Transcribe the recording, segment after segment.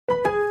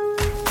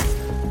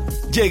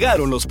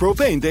Llegaron los Pro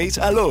Paint Days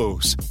a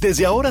Lowe's.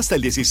 Desde ahora hasta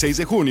el 16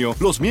 de junio,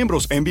 los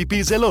miembros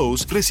MVPs de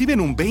Lowe's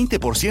reciben un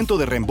 20%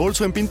 de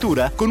reembolso en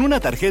pintura con una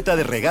tarjeta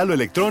de regalo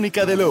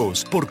electrónica de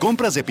Lowe's por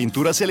compras de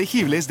pinturas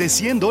elegibles de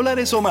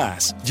 $100 o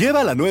más.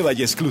 Lleva la nueva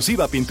y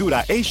exclusiva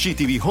pintura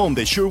HGTV Home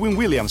de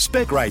Sherwin-Williams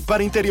Spec-Rite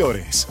para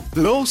interiores.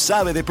 Lowe's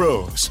sabe de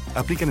pros.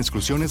 Aplican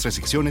exclusiones,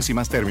 restricciones y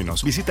más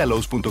términos. Visita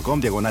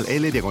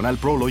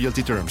Lowe's.com/L/Pro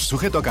Loyalty Terms.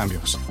 Sujeto a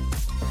cambios.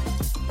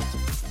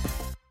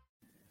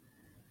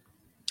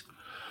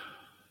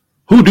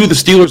 Who do the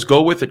Steelers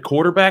go with at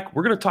quarterback?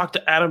 We're going to talk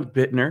to Adam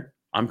Bittner.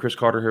 I'm Chris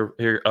Carter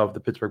here of the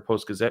Pittsburgh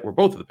Post-Gazette. We're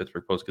both of the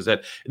Pittsburgh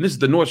Post-Gazette, and this is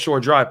the North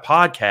Shore Drive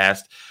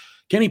podcast.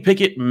 Kenny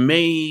Pickett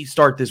may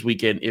start this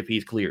weekend if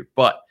he's cleared,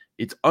 but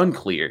it's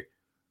unclear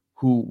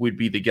who would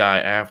be the guy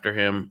after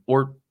him,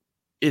 or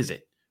is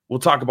it? We'll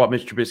talk about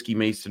Mitch Trubisky,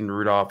 Mason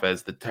Rudolph,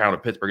 as the town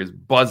of Pittsburgh is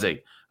buzzing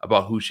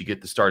about who should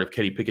get the start if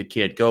Kenny Pickett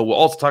can't go. We'll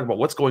also talk about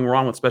what's going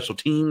wrong with special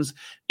teams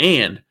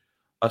and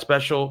a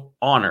special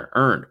honor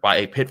earned by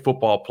a Pitt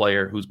football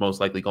player who's most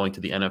likely going to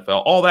the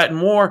NFL. All that and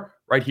more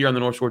right here on the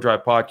North Shore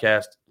Drive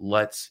podcast.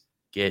 Let's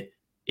get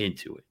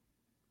into it.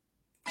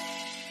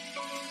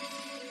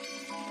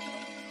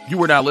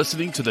 You are now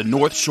listening to the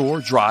North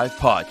Shore Drive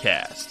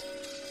podcast,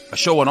 a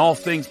show on all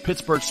things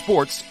Pittsburgh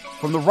sports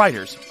from the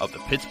writers of the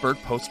Pittsburgh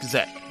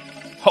Post-Gazette,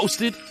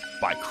 hosted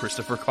by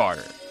Christopher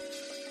Carter.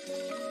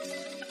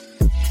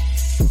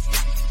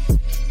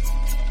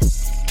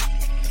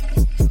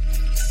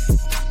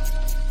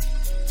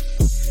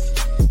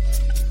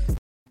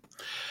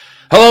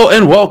 Hello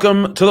and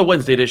welcome to the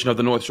Wednesday edition of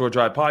the North Shore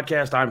Drive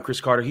podcast. I'm Chris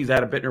Carter. He's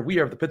Adam Bittner. We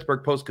are the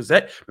Pittsburgh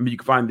Post-Gazette. Remember, you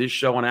can find this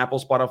show on Apple,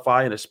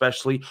 Spotify, and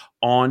especially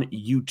on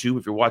YouTube.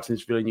 If you're watching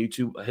this video on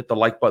YouTube, hit the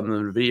like button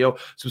in the video.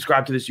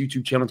 Subscribe to this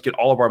YouTube channel to get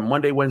all of our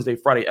Monday, Wednesday,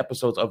 Friday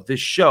episodes of this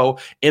show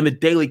and the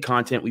daily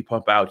content we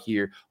pump out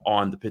here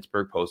on the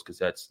Pittsburgh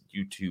Post-Gazette's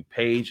YouTube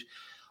page.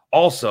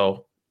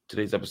 Also,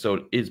 today's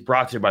episode is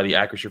brought to you by the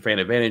Acrisure Fan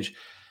Advantage.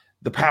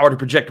 The power to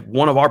project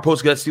one of our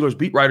Post-Gazette Steelers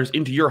beat writers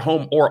into your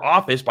home or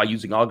office by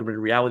using augmented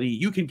reality.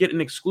 You can get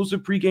an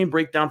exclusive pregame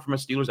breakdown from a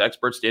Steelers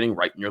expert standing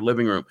right in your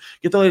living room.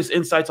 Get the latest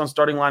insights on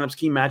starting lineups,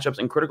 key matchups,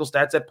 and critical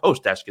stats at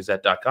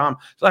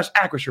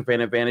post-gazette.com/Acrisure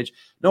Fan Advantage.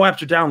 No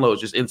apps or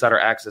downloads, just insider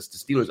access to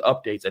Steelers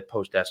updates at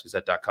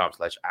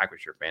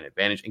post-gazette.com/Acrisure Fan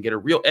Advantage and get a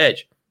real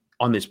edge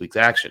on this week's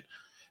action.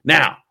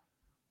 Now,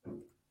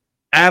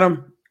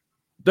 Adam,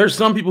 there's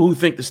some people who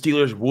think the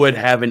Steelers would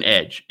have an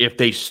edge if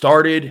they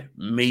started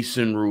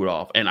Mason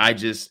Rudolph. And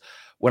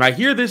when I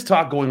hear this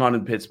talk going on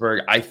in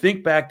Pittsburgh, I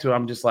think back to,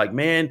 I'm just like,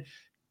 man,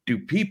 do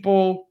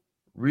people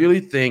really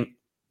think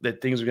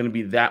that things are going to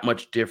be that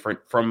much different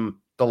from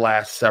the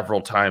last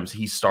several times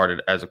he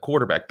started as a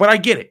quarterback? But I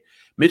get it.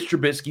 Mitch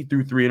Trubisky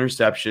threw 3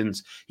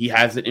 interceptions. He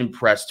hasn't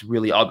impressed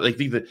really. I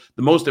think the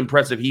most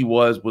impressive he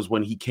was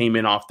when he came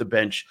in off the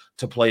bench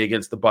to play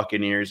against the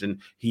Buccaneers, and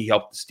he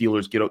helped the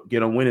Steelers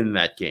get a win in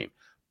that game.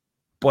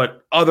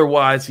 But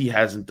otherwise, he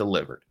hasn't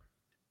delivered.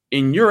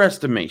 In your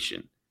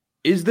estimation,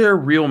 is there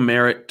real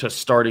merit to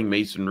starting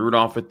Mason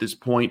Rudolph at this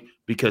point?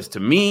 Because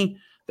to me,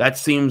 that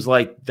seems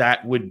like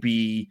that would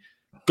be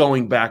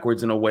going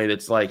backwards in a way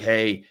that's like,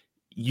 hey,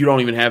 you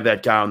don't even have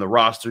that guy on the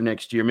roster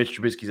next year. Mitch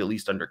Trubisky's at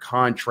least under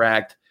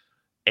contract,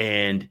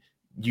 and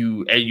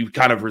you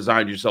kind of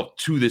resigned yourself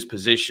to this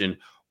position.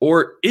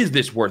 Or is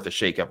this worth a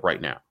shakeup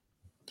right now?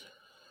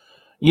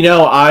 You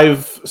know,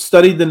 I've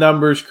studied the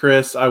numbers,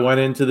 Chris. I went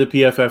into the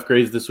PFF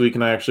grades this week,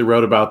 and I actually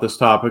wrote about this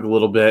topic a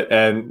little bit.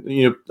 And,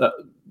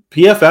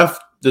 PFF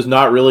does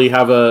not really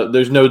have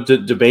there's no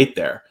debate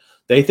there.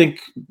 They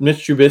think Mitch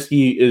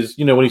Trubisky is,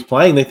 when he's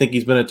playing, they think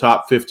he's been a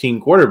top 15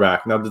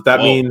 quarterback. Now, does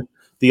that mean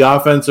the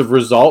offensive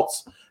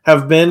results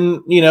have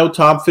been,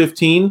 top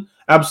 15?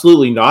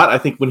 Absolutely not. I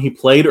think when he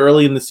played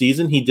early in the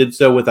season, he did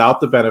so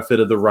without the benefit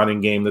of the running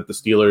game that the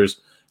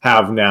Steelers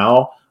have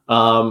now.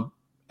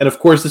 And of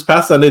course, this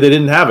past Sunday, they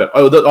didn't have it.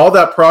 All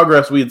that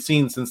progress we had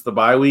seen since the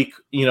bye week,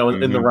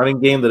 in the running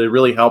game, that it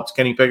really helped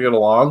Kenny Pickett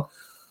along.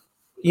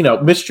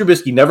 Mitch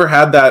Trubisky never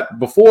had that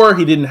before.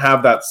 He didn't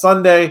have that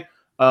Sunday,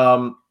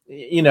 and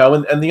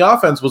the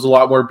offense was a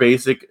lot more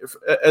basic,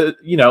 for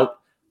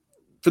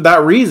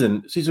that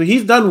reason. So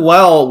he's done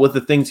well with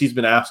the things he's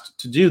been asked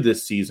to do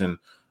this season.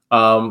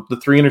 The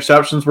 3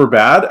 interceptions were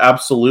bad,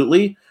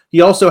 absolutely.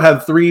 He also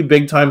had 3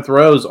 big-time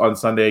throws on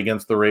Sunday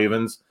against the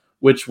Ravens,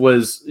 which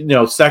was,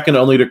 second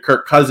only to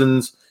Kirk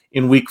Cousins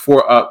in week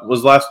 4.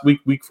 Was last week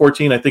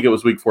 14? I think it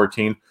was week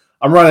 14.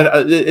 I'm running.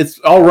 It's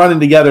all running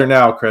together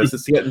now, Chris.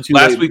 It's getting too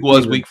last late. Week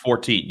was week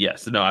 14.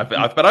 Yes. No,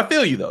 but I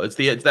feel you though. It's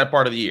that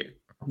part of the year.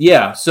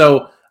 Yeah.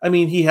 So I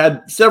mean, he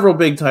had several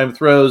big time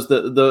throws.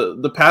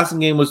 The passing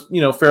game was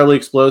fairly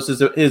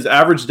explosive. His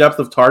average depth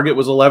of target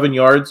was 11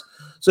 yards.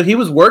 So he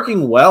was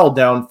working well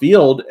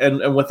downfield,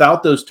 and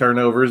without those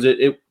turnovers,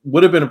 it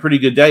would have been a pretty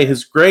good day.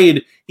 His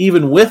grade,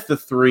 even with the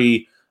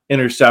 3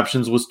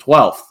 interceptions, was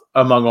 12th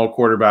among all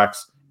quarterbacks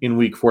in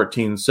week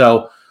 14.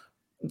 So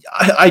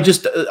I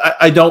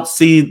don't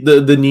see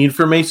the need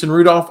for Mason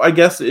Rudolph, I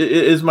guess,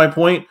 is my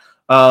point.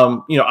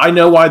 I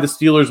know why the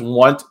Steelers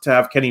want to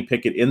have Kenny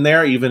Pickett in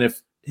there, even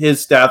if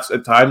his stats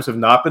at times have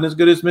not been as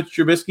good as Mitch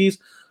Trubisky's,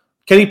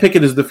 Kenny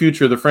Pickett is the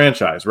future of the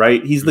franchise,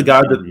 right? He's the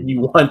guy that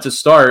you want to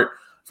start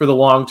for the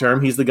long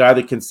term. He's the guy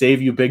that can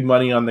save you big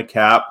money on the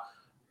cap.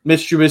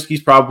 Mitch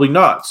Trubisky's probably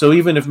not. So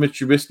even if Mitch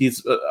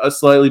Trubisky's a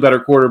slightly better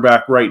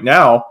quarterback right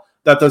now,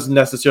 that doesn't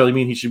necessarily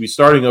mean he should be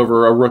starting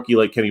over a rookie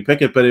like Kenny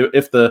Pickett. But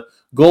if the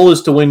goal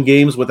is to win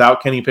games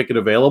without Kenny Pickett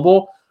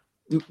available,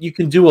 you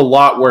can do a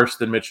lot worse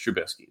than Mitch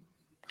Trubisky.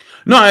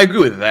 No, I agree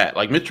with that.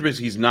 Like, Mitch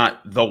Trubisky's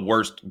not the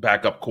worst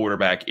backup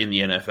quarterback in the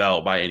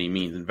NFL by any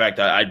means. In fact,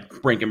 I'd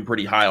rank him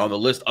pretty high on the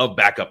list of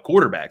backup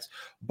quarterbacks.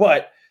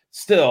 But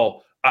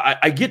still,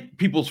 I get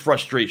people's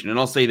frustration, and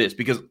I'll say this,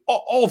 because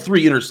all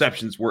 3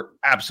 interceptions were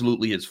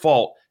absolutely his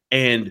fault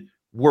and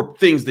were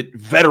things that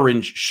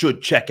veterans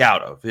should check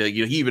out of. He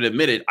even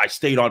admitted, I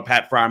stayed on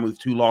Pat Freiermuth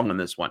too long on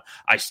this one.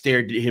 I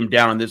stared him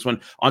down on this one.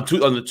 On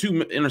the 2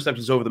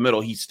 interceptions over the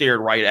middle, he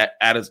stared right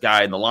at his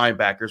guy, and the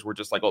linebackers were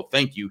just like, oh,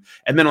 thank you.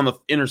 And then on the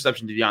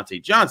interception to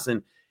Deontay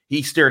Johnson,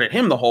 he stared at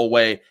him the whole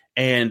way.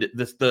 And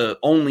the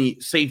only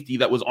safety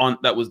that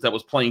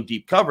was playing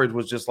deep coverage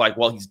was just like,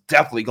 well, he's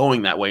definitely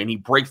going that way. And he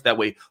breaks that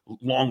way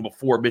long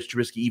before Mitch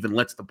Trubisky even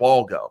lets the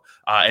ball go.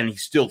 And he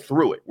still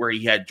threw it where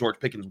he had George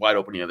Pickens wide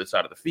open on the other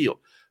side of the field.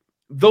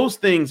 Those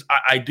things,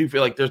 I do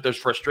feel like there's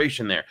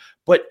frustration there.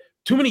 But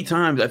too many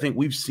times, I think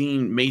we've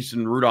seen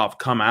Mason Rudolph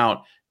come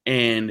out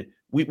and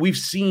we've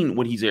seen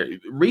what he's there.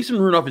 Mason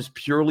Rudolph is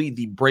purely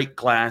the break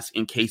glass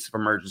in case of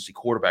emergency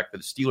quarterback for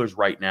the Steelers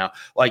right now.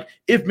 Like,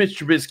 if Mitch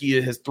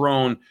Trubisky has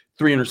thrown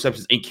 3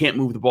 interceptions and can't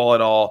move the ball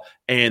at all,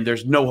 and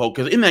there's no hope,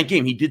 because in that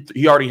game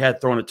he already had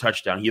thrown a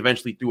touchdown. He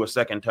eventually threw a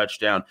second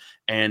touchdown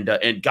and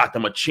got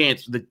them a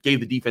chance. That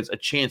gave the defense a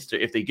chance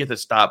to, if they get the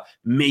stop,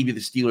 maybe the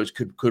Steelers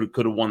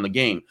could have won the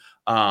game.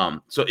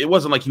 So it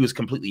wasn't like he was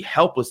completely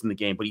helpless in the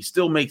game, but he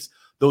still makes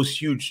those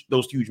huge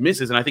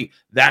misses, and I think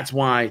that's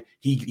why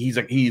he's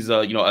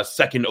a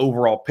second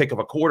overall pick of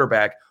a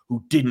quarterback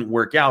who didn't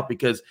work out,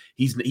 because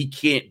he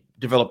can't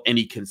develop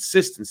any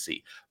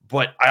consistency.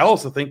 But I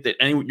also think that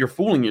you're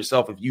fooling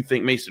yourself if you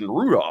think Mason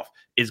Rudolph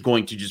is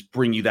going to just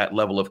bring you that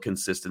level of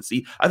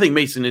consistency. I think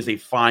Mason is a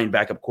fine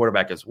backup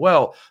quarterback as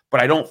well,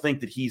 but I don't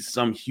think that he's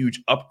some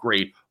huge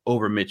upgrade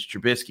over Mitch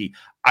Trubisky.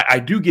 I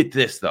do get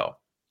this, though.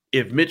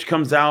 If Mitch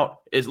comes out,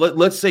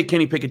 let's say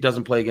Kenny Pickett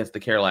doesn't play against the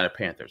Carolina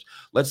Panthers.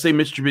 Let's say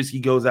Mitch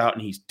Trubisky goes out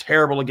and he's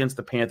terrible against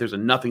the Panthers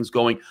and nothing's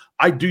going.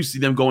 I do see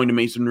them going to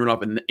Mason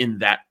Rudolph in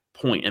that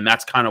point, and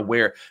that's kind of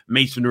where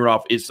Mason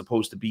Rudolph is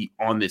supposed to be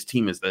on this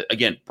team, is that,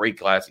 again, break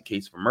glass in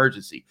case of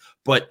emergency.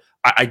 But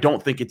I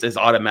don't think it's as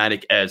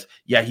automatic as,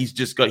 yeah, he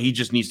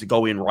just needs to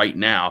go in right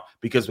now,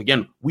 because,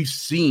 again, we've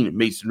seen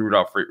Mason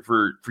Rudolph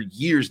for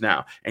years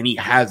now, and he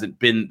hasn't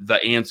been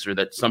the answer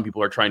that some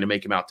people are trying to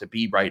make him out to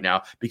be right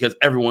now, because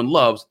everyone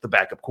loves the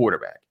backup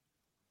quarterback.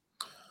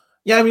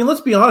 Yeah, I mean, let's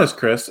be honest,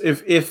 Chris.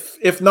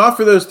 If not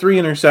for those 3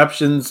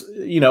 interceptions,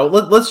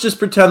 let's just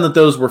pretend that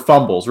those were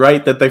fumbles,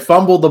 right? That they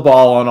fumbled the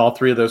ball on all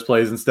 3 of those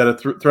plays instead of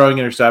throwing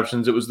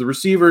interceptions. It was the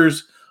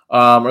receivers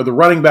or the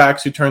running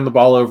backs who turned the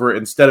ball over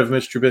instead of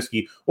Mitch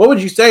Trubisky. What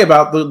would you say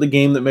about the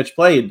game that Mitch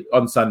played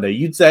on Sunday?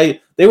 You'd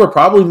say they were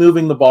probably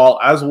moving the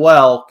ball as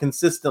well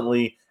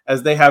consistently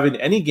as they have in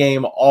any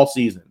game all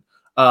season.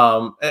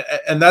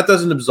 And that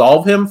doesn't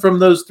absolve him from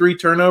those 3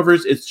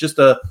 turnovers. It's just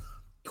a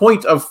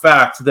point of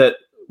fact that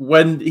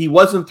when he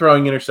wasn't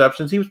throwing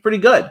interceptions, he was pretty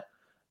good.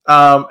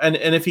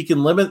 And if he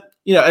can limit,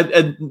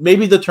 and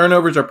maybe the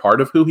turnovers are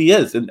part of who he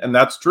is, and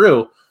that's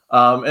true.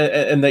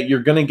 And that you're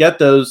going to get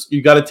those,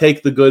 you got to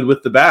take the good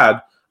with the bad.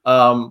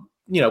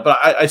 But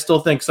I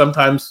still think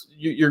sometimes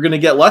you're going to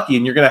get lucky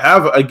and you're going to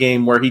have a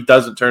game where he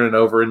doesn't turn it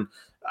over. And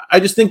I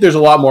just think there's a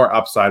lot more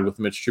upside with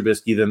Mitch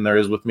Trubisky than there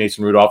is with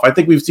Mason Rudolph. I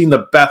think we've seen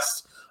the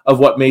best of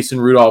what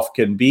Mason Rudolph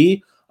can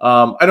be.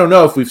 I don't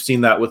know if we've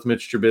seen that with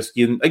Mitch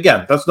Trubisky. And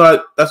again, that's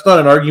not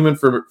an argument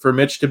for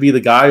Mitch to be the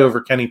guy over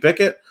Kenny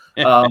Pickett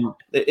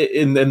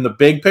in the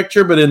big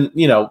picture. But in,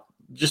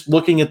 just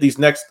looking at these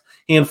next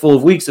handful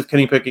of weeks, if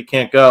Kenny Pickett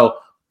can't go,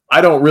 I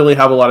don't really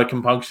have a lot of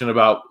compunction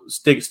about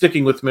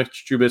sticking with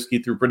Mitch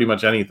Trubisky through pretty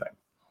much anything.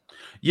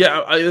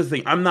 Yeah, the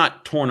thing, I'm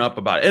not torn up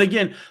about it. And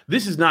again,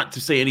 this is not to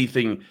say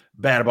anything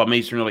bad about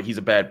Mason, like he's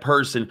a bad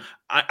person.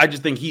 I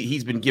just think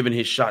he's been given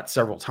his shot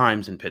several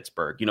times in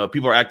Pittsburgh.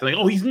 People are acting like,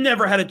 oh, he's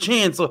never had a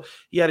chance. So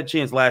he had a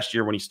chance last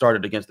year when he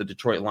started against the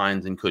Detroit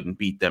Lions and couldn't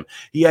beat them.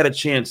 He had a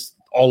chance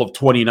all of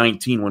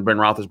 2019 when Ben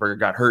Roethlisberger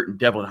got hurt and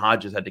Devlin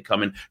Hodges had to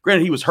come in.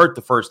 Granted, he was hurt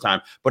the first time,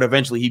 but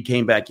eventually he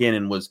came back in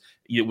and was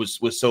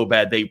so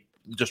bad they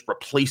just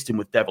replaced him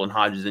with Devlin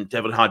Hodges, and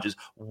Devlin Hodges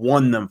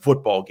won them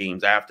football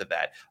games after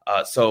that.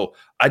 So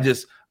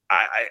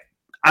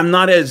I'm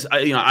not as,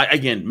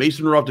 again,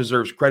 Mason Rudolph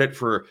deserves credit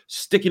for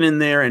sticking in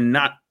there and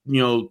not,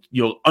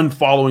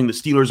 unfollowing the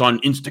Steelers on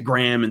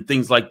Instagram and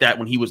things like that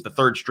when he was the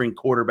 3rd string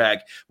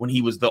quarterback, when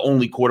he was the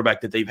only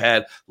quarterback that they've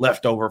had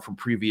left over from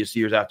previous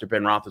years after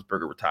Ben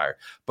Roethlisberger retired.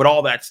 But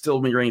all that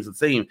still remains the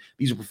same.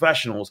 These are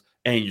professionals,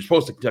 and you're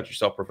supposed to conduct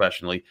yourself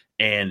professionally.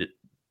 And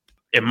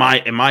in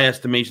my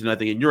estimation, I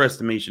think in your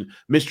estimation,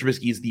 Mitch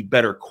Trubisky is the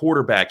better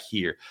quarterback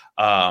here.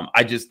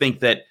 I just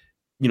think that,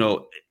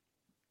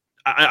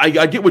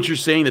 I get what you're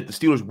saying, that the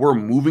Steelers were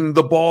moving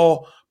the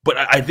ball, but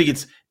I think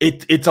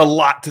it's a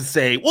lot to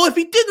say. Well, if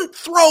he didn't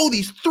throw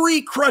these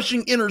 3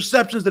 crushing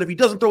interceptions, that if he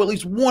doesn't throw at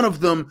least one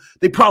of them,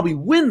 they probably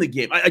win the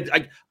game.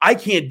 I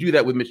can't do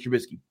that with Mitch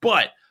Trubisky,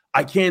 but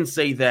I can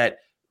say that,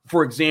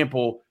 for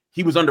example,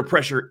 he was under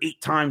pressure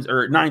 8 times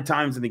or 9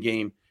 times in the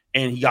game,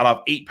 and he got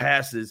off 8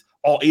 passes.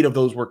 All 8 of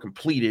those were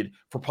completed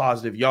for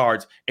positive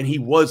yards, and he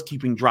was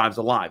keeping drives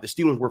alive. The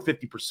Steelers were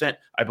 50%,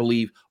 I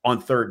believe, on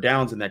third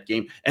downs in that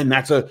game, and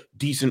that's a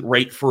decent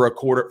rate for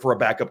a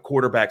backup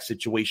quarterback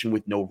situation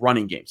with no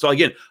running game. So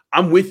again,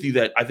 I'm with you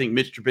that I think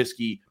Mitch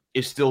Trubisky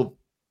is still,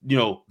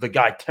 the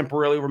guy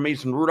temporarily over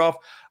Mason Rudolph.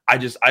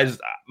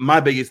 My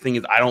biggest thing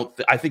is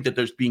I think that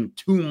there's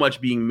too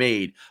much being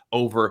made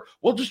over,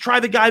 well, just try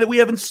the guy that we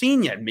haven't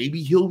seen yet.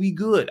 Maybe he'll be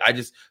good.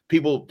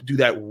 People do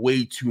that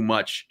way too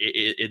much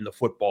in the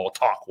football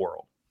talk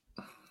world.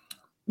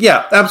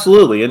 Yeah,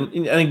 absolutely.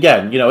 And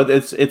again,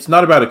 it's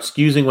not about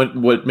excusing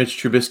what Mitch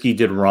Trubisky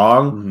did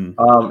wrong.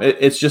 Mm-hmm.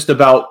 It's just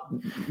about,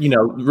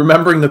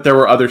 remembering that there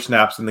were other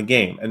snaps in the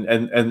game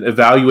and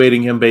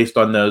evaluating him based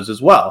on those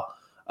as well.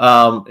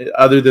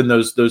 Other than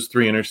those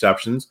 3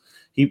 interceptions,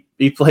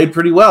 he played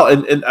pretty well.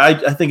 And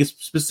I think it's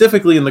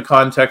specifically in the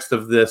context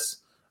of this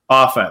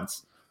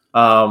offense.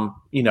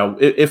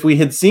 If we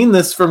had seen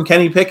this from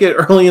Kenny Pickett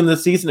early in the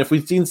season, if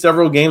we'd seen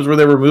several games where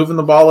they were moving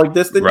the ball like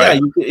this, then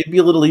right, it'd be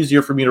a little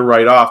easier for me to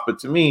write off. But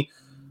to me,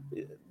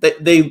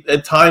 they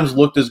at times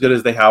looked as good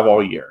as they have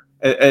all year.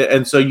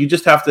 And so you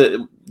just have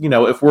to,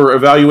 if we're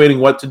evaluating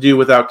what to do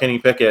without Kenny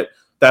Pickett,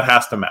 that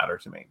has to matter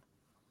to me.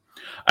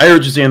 I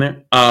heard you saying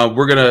there.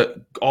 We're going to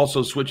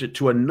also switch it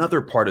to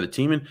another part of the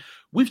team. And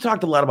we've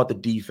talked a lot about the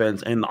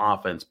defense and the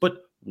offense,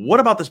 but what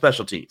about the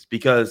special teams?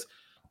 Because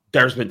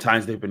there's been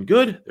times they've been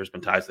good. There's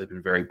been times they've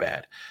been very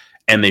bad.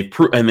 And they've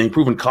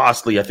proven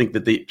costly. I think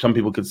that some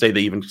people could say they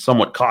even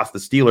somewhat cost the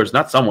Steelers.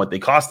 Not somewhat. They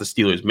cost the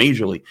Steelers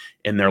majorly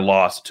in their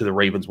loss to the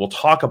Ravens. We'll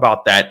talk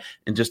about that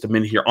in just a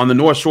minute here on the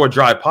North Shore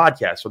Drive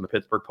podcast from the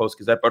Pittsburgh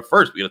Post-Gazette. But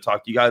first, we're going to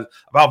talk to you guys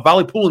about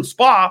Valley Pool and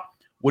Spa.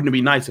 Wouldn't it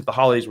be nice if the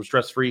holidays were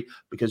stress-free?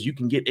 Because you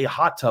can get a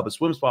hot tub, a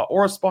swim spa,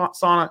 or a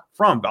sauna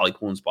from Valley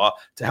Pool & Spa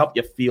to help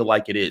you feel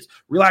like it is.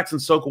 Relax and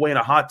soak away in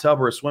a hot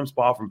tub or a swim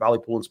spa from Valley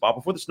Pool & Spa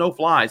before the snow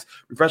flies.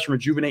 Refresh and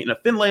rejuvenate in a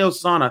Finleo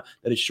sauna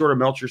that is sure to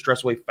melt your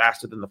stress away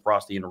faster than the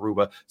Frosty in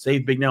Aruba.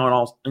 Save big now on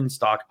all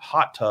in-stock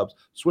hot tubs,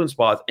 swim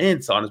spas, and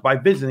saunas by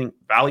visiting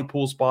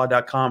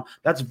valleypoolspa.com.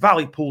 That's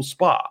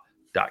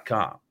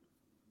valleypoolspa.com.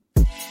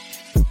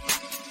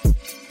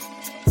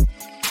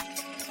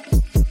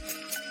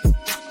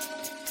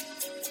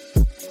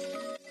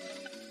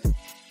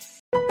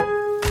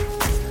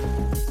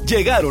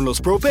 Llegaron los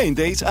Pro Paint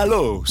Days a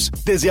Lowe's.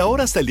 Desde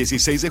ahora hasta el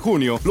 16 de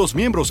junio, los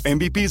miembros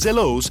MVPs de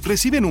Lowe's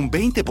reciben un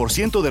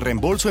 20% de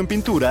reembolso en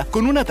pintura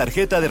con una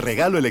tarjeta de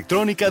regalo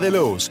electrónica de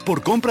Lowe's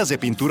por compras de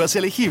pinturas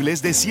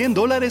elegibles de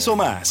 $100 o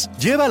más.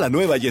 Lleva la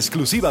nueva y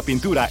exclusiva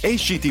pintura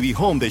HGTV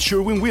Home de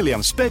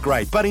Sherwin-Williams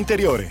Spec-Rite para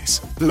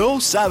interiores.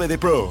 Lowe's sabe de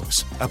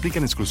pros.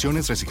 Aplican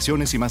exclusiones,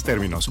 restricciones y más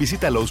términos.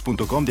 Visita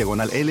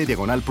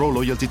lowes.com/L/Pro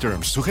Loyalty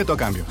Terms. Sujeto a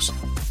cambios.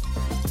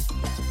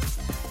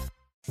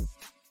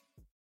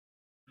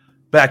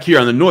 Back here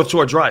on the North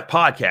Shore Drive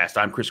podcast,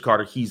 I'm Chris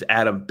Carter. He's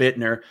Adam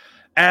Bittner.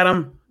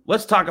 Adam,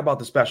 let's talk about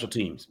the special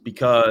teams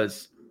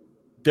because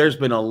there's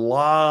been a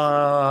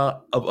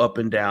lot of up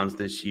and downs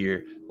this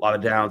year, a lot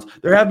of downs.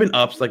 There have been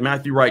ups, like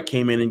Matthew Wright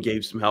came in and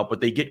gave some help,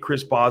 but they get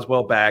Chris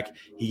Boswell back.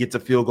 He gets a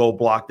field goal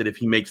blocked that if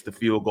he makes the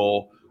field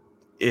goal,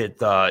 the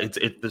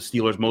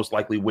Steelers most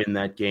likely win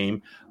that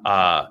game.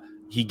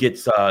 He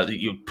gets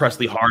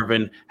Presley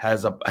Harvin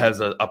has a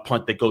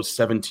punt that goes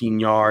 17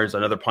 yards,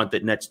 another punt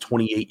that nets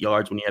 28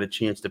 yards when he had a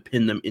chance to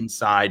pin them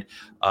inside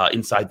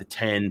the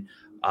 10.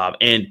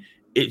 And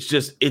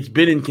it's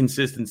been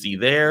inconsistency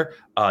there.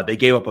 They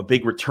gave up a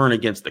big return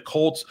against the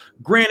Colts.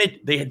 Granted,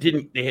 they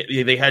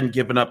hadn't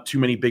given up too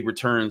many big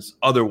returns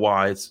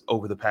otherwise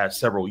over the past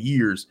several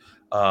years.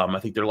 I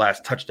think their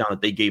last touchdown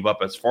that they gave up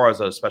as far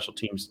as a special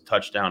teams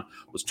touchdown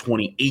was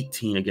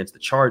 2018 against the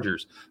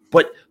Chargers.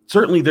 But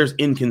certainly there's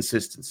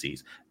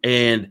inconsistencies.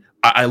 And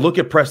I look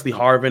at Presley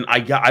Harvin.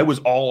 I was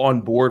all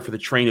on board for the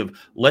train of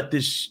let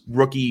this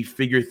rookie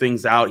figure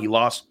things out. He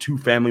lost 2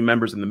 family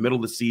members in the middle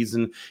of the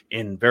season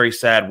in very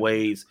sad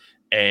ways.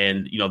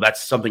 And,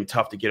 that's something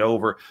tough to get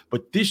over.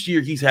 But this year,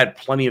 he's had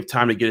plenty of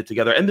time to get it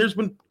together. And there's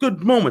been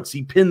good moments.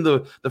 He pinned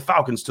the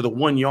Falcons to the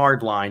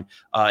 1-yard line,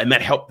 and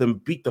that helped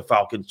them beat the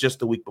Falcons just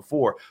the week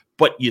before.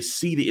 But you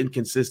see the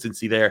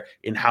inconsistency there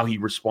in how he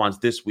responds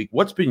this week.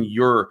 What's been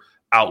your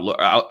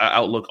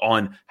outlook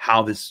on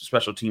how this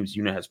special teams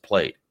unit has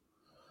played?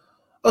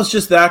 Well, it's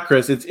just that,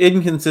 Chris. It's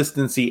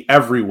inconsistency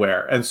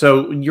everywhere. And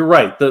so you're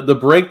right. The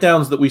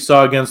breakdowns that we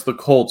saw against the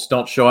Colts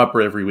don't show up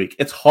every week.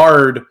 It's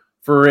hard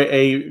for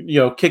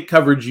a kick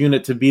coverage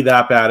unit to be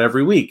that bad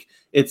every week.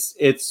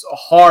 It's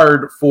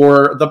hard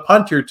for the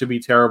punter to be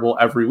terrible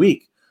every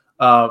week.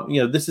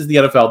 This is the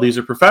NFL. These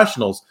are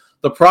professionals.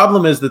 The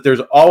problem is that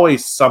there's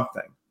always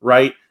something,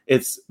 right?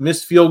 It's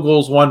missed field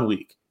goals one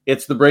week.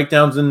 It's the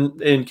breakdowns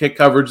in kick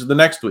coverage the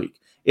next week.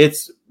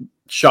 It's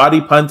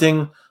shoddy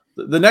punting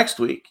the next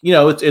week.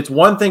 It's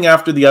one thing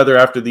after the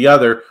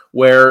other,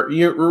 where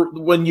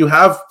when you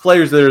have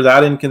players that are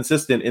that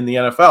inconsistent in the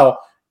NFL,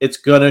 it's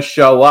going to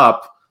show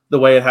up the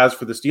way it has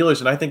for the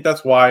Steelers. And I think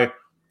that's why,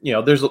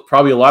 there's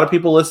probably a lot of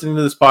people listening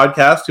to this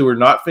podcast who are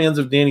not fans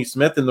of Danny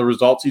Smith and the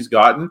results he's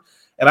gotten.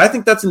 And I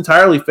think that's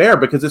entirely fair,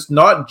 because it's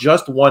not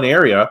just one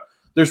area.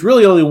 There's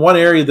really only one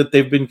area that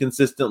they've been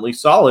consistently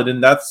solid,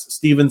 and that's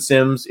Steven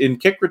Sims in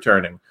kick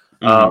returning.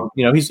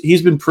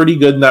 He's been pretty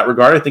good in that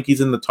regard. I think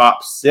he's in the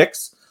top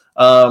 6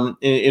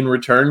 in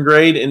return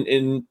grade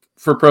in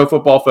for Pro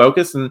Football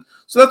Focus, and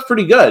so that's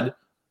pretty good.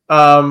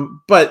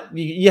 But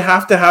you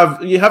have to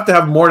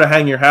have more to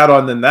hang your hat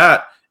on than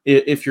that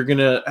if you're going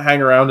to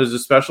hang around as a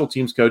special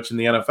teams coach in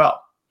the NFL.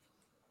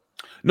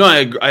 No,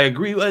 I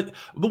agree. The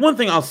one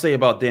thing I'll say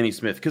about Danny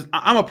Smith, because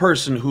I'm a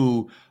person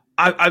who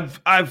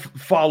I've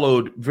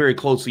followed very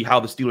closely how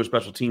the Steelers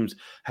special teams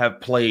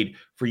have played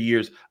for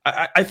years.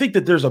 I think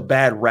that there's a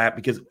bad rap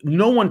because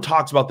no one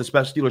talks about the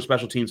Steelers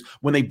special teams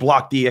when they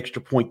block the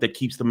extra point that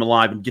keeps them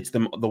alive and gets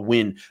them the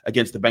win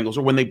against the Bengals,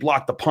 or when they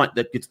block the punt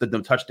that gets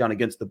them touchdown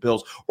against the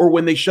Bills, or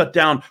when they shut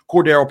down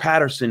Cordero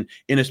Patterson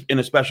in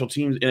a special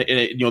teams,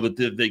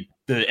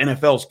 the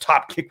NFL's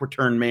top kick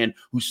return man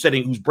who's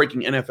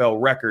breaking NFL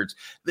records.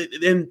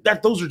 And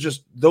those are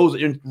just those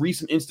in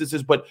recent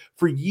instances. But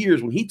for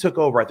years, when he took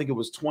over, I think it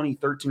was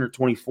 2013 or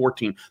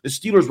 2014, the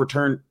Steelers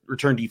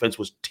return defense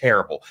was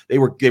terrible.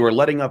 They were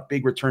letting up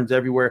big returns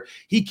everywhere.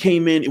 He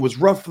came in, it was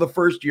rough for the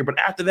first year, but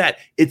after that,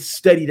 it's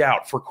steadied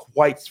out for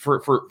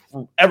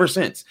ever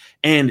since.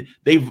 And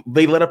they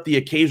let up the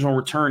occasional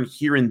return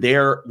here and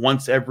there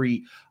once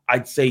every,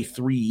 I'd say,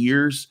 3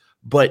 years.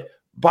 But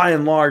by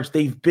and large,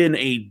 they've been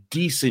a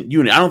decent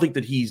unit. I don't think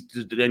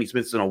that Danny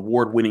Smith's an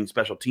award-winning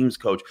special teams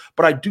coach,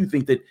 but I do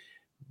think that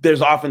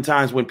there's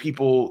oftentimes when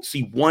people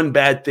see one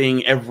bad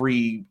thing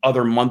every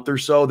other month or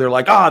so, they're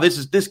like,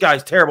 this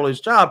guy's terrible at his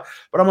job.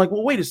 But I'm like,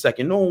 well, wait a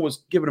second. No one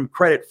was giving him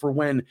credit for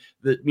when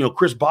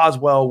Chris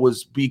Boswell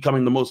was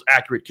becoming the most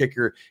accurate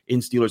kicker in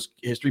Steelers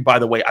history. By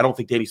the way, I don't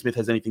think Danny Smith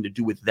has anything to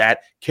do with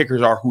that.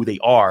 Kickers are who they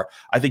are.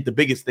 I think the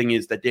biggest thing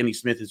is that Danny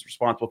Smith is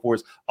responsible for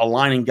is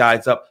aligning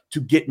guys up to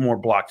get more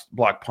blocked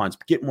punts,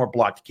 get more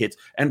blocked kicks,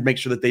 and make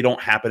sure that they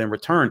don't happen in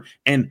return.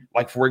 And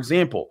like, for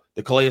example,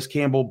 the Calais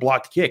Campbell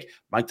blocked kick,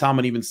 Mike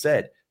Tomlin even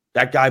said,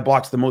 that guy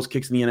blocks the most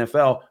kicks in the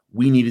NFL.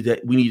 We needed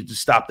to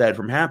stop that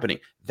from happening.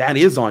 That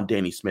is on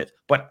Danny Smith.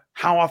 But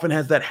how often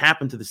has that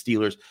happened to the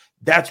Steelers?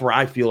 That's where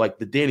I feel like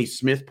the Danny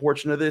Smith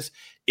portion of this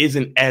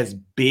isn't as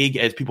big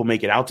as people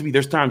make it out to be.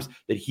 There's times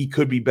that he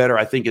could be better,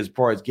 I think, as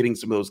far as getting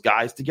some of those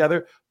guys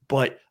together.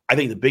 But I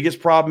think the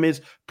biggest problem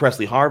is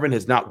Presley Harvin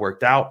has not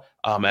worked out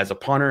as a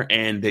punter,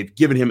 and they've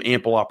given him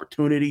ample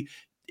opportunity.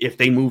 If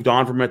they moved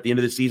on from him at the end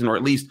of the season, or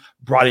at least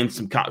brought in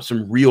some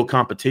real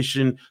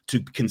competition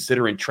to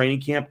consider in training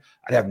camp,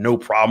 I'd have no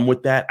problem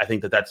with that. I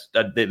think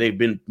that they've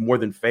been more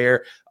than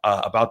fair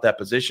about that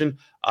position.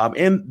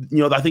 And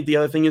I think the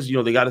other thing is,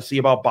 they got to see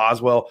about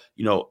Boswell.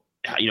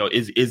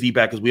 Is he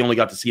back? Because we only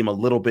got to see him a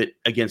little bit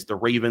against the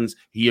Ravens.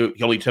 He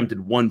only attempted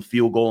one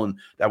field goal, and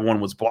that one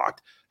was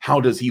blocked. How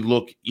does he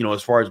look?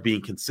 As far as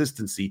being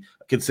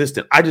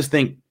consistent. I just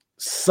think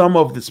some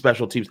of the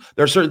special teams,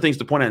 there are certain things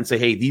to point out and say,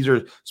 hey, these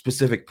are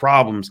specific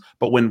problems.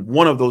 But when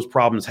one of those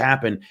problems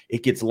happen,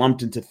 it gets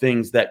lumped into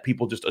things that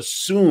people just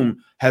assume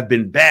have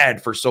been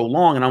bad for so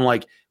long. And I'm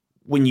like,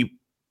 when you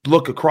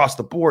look across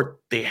the board,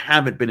 they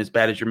haven't been as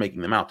bad as you're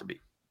making them out to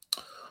be.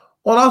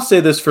 Well, I'll say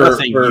this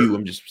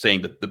I'm just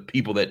saying that the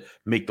people that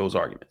make those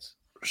arguments.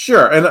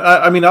 Sure. And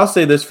I'll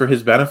say this for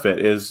his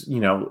benefit is,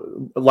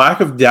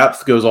 lack of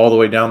depth goes all the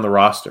way down the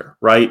roster,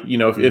 right?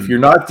 If you're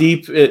not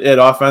deep at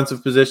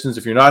offensive positions,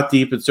 if you're not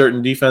deep at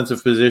certain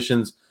defensive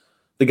positions,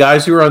 the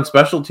guys who are on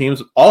special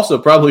teams also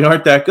probably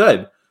aren't that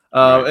good.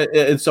 Right.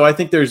 And so I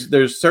think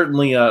there's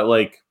certainly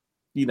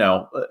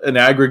an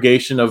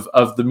aggregation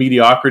of the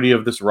mediocrity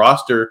of this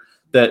roster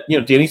that,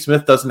 Danny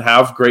Smith doesn't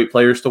have great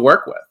players to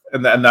work with.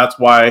 And that's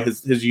why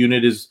his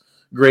unit is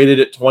graded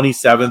at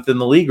 27th in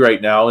the league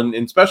right now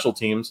in special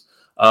teams.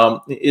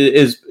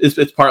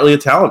 It's partly a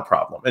talent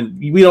problem. And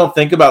we don't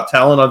think about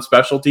talent on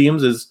special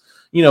teams as,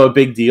 a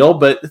big deal,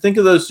 but think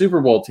of those Super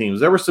Bowl teams.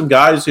 There were some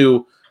guys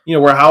who,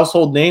 were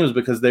household names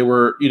because they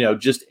were,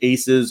 just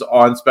aces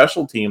on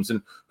special teams.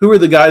 And who are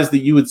the guys that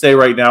you would say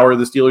right now are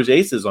the Steelers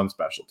aces on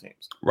special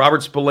teams?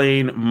 Robert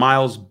Spillane,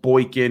 Miles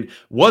Boykin,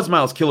 was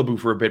Miles Killebrew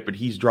for a bit, but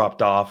he's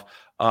dropped off.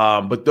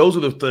 But those are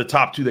the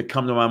top two that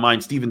come to my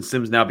mind. Steven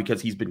Sims now,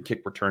 because he's been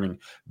kick returning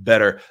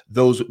better.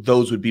 Those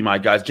would be my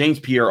guys. James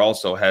Pierre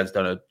also has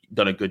done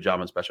a good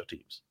job on special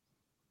teams.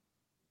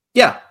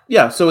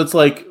 Yeah. So it's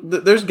like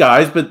there's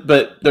guys, but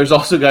there's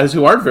also guys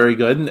who aren't very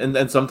good,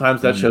 and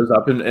sometimes that shows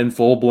up in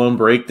full blown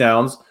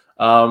breakdowns.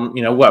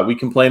 We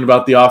complain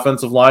about the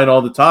offensive line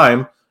all the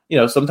time.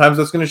 Sometimes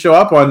that's going to show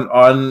up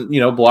on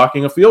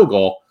blocking a field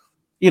goal.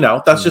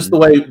 That's just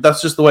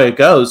the way it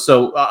goes.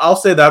 So I'll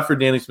say that for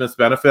Danny Smith's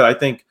benefit. I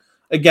think,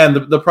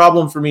 again, the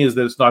problem for me is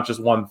that it's not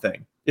just one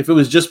thing. If it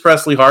was just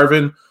Presley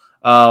Harvin,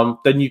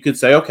 then you could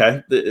say,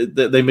 okay,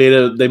 they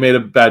made a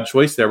bad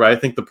choice there. But I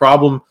think the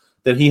problem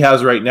that he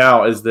has right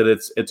now is that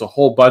it's a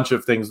whole bunch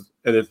of things,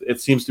 and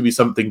it seems to be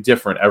something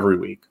different every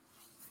week.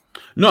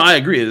 No, I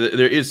agree.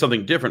 There is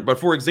something different. But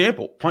for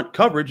example, punt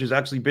coverage has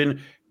actually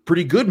been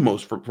pretty good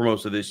for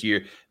most of this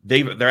year.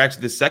 They're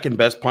actually the second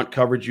best punt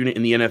coverage unit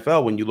in the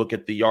NFL when you look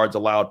at the yards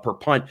allowed per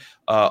punt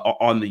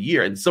on the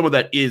year. And some of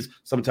that is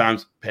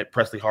sometimes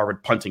Presley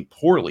Harvard punting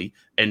poorly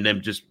and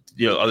then just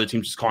other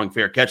teams just calling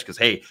fair catch because,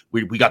 hey,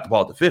 we got the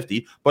ball at the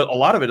 50. But a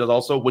lot of it is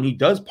also when he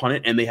does punt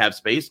it and they have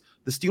space,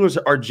 the Steelers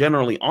are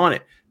generally on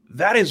it.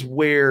 That is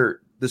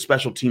where the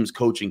special teams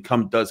coaching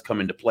does come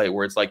into play,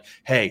 where it's like,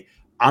 hey,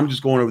 I'm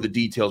just going over the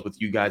details with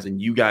you guys and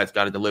you guys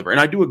got to deliver. And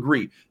I do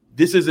agree.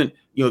 This isn't,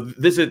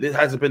 it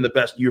hasn't been the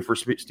best year for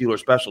Steelers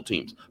special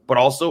teams, but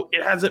also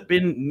it hasn't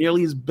been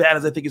nearly as bad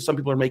as I think some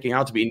people are making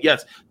out to be. And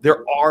yes,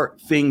 there are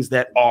things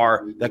that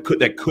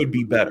could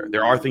be better.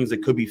 There are things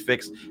that could be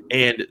fixed,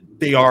 and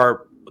they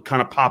are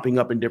kind of popping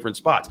up in different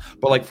spots.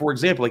 But like, for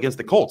example, against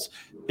the Colts,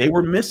 they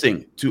were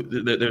missing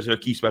there's their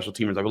key special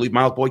teamers. I believe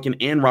Miles Boykin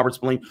and Robert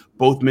Spillane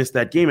both missed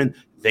that game, and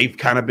they've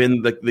kind of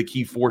been the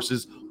key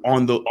forces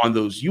on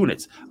those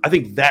units. I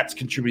think that's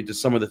contributed to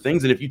some of the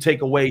things. And if you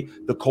take away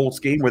the Colts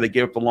game where they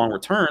gave up the long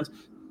returns,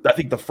 I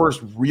think the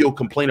first real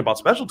complaint about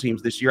special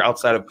teams this year,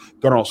 outside of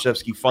Gunnar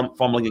Olszewski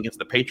fumbling against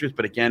the Patriots,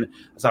 but again,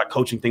 it's not a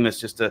coaching thing. That's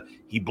just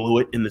he blew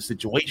it in the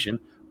situation.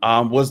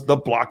 Was the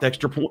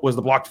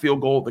blocked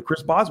field goal that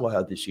Chris Boswell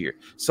had this year.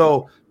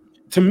 So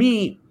to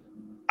me,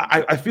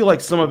 I feel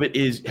like some of it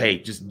is, hey,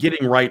 just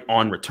getting right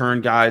on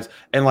return guys.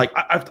 And like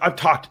I've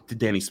talked to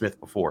Danny Smith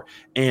before,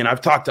 and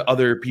I've talked to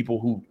other people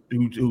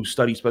who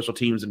study special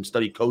teams and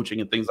study coaching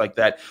and things like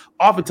that.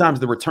 Oftentimes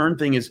the return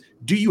thing is,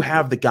 do you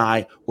have the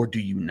guy or do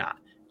you not?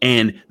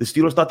 And the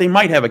Steelers thought they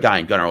might have a guy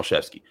in Gunnar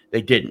Olszewski.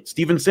 They didn't.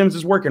 Steven Sims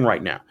is working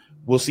right now.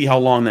 We'll see how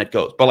long that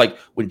goes. But like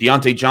when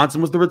Deontay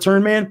Johnson was the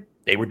return man,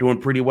 they were doing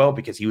pretty well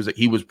because he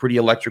was pretty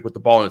electric with the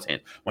ball in his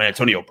hand. When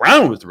Antonio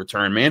Brown was the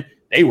return man,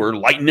 they were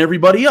lighting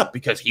everybody up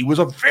because he was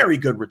a very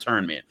good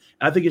return man.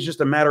 And I think it's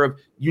just a matter of,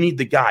 you need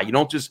the guy. You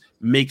don't just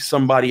make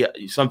somebody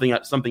something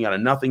out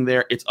of nothing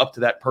there. It's up to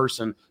that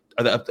person,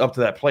 up to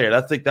that player.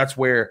 I think that's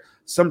where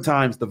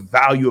sometimes the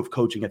value of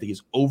coaching, I think,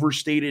 is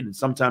overstated. And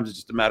sometimes it's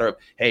just a matter of,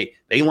 hey,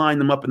 they line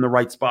them up in the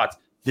right spots.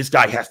 This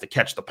guy has to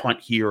catch the punt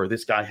here, or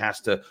this guy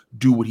has to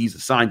do what he's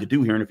assigned to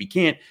do here. And if he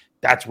can't,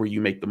 that's where you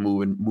make the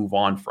move and move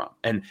on from.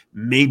 And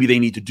maybe they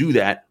need to do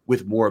that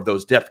with more of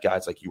those depth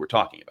guys like you were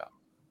talking about.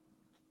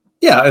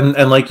 Yeah,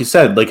 and like you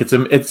said, like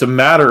it's a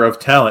matter of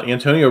talent.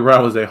 Antonio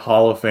Brown was a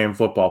Hall of Fame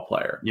football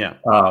player. Yeah.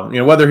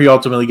 Whether he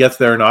ultimately gets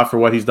there or not for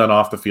what he's done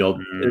off the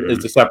field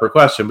is a separate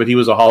question, but he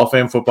was a Hall of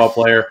Fame football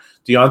player.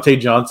 Deontay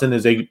Johnson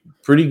is a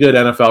pretty good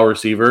NFL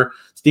receiver.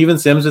 Steven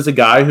Sims is a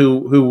guy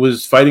who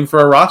was fighting for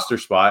a roster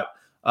spot.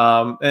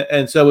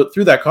 And so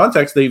through that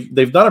context,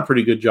 they've done a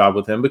pretty good job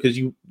with him, because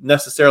you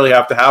necessarily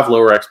have to have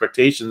lower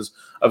expectations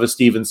of a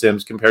Steven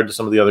Sims compared to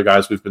some of the other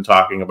guys we've been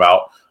talking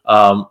about.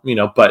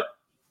 But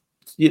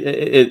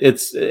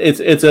it's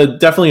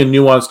definitely a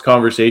nuanced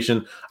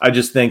conversation. I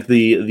just think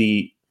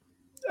the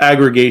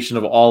aggregation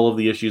of all of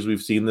the issues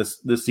we've seen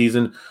this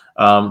season,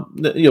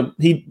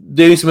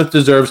 Danny Smith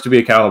deserves to be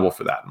accountable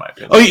for that, in my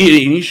opinion. Oh,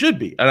 he should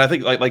be. And I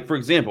think, like for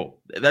example,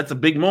 that's a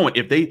big moment.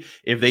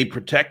 If they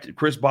protect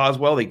Chris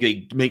Boswell,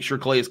 they make sure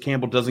Calais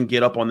Campbell doesn't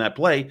get up on that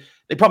play,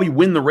 they probably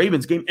win the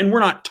Ravens game. And we're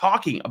not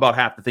talking about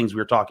half the things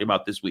we were talking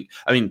about this week.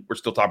 I mean, we're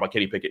still talking about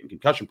Kenny Pickett and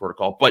concussion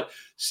protocol, but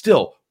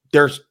still,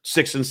 there's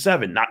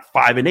 6-7, not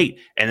 5-8.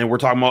 And then we're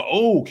talking about,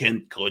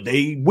 could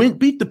they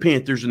beat the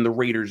Panthers and the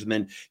Raiders and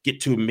then get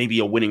to maybe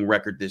a winning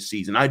record this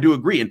season? I do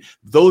agree. And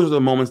those are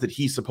the moments that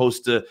he's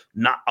supposed to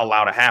not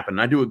allow to happen.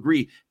 And I do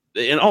agree.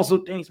 And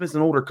also, Danny Smith's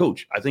an older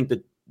coach. I think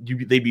that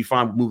they'd be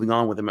fine moving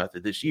on with him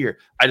after this year.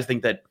 I just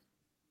think that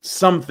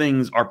some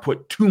things are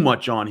put too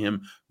much on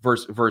him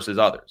versus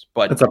others.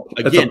 But it's a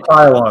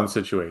pile-on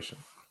situation.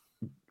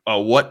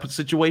 What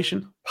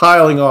situation?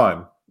 Piling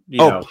on.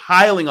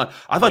 Piling on.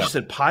 I thought you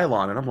said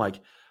pylon, and I'm like,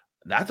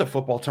 that's a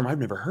football term I've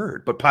never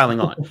heard. But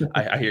piling on,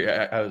 I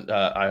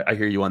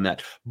hear you on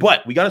that.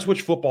 But we got to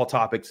switch football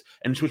topics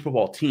and switch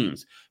football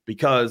teams,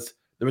 because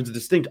there was a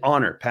distinct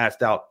honor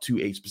passed out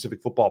to a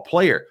specific football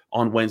player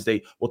on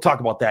Wednesday. We'll talk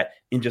about that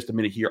in just a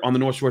minute here on the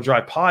North Shore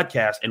Drive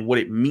podcast and what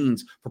it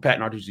means for Pat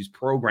Narduzzi's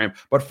program.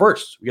 But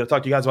first, we got to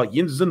talk to you guys about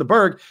Yinzers in the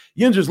Berg.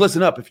 Yinzers,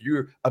 listen up. If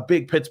you're a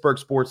big Pittsburgh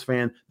sports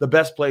fan, the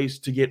best place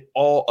to get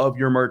all of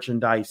your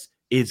merchandise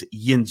is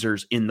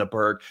Yinzers in the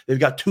Berg. They've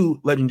got 2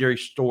 legendary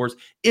stores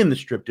in the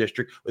Strip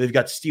District where they've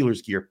got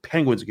Steelers gear,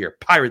 Penguins gear,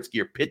 Pirates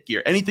gear, Pitt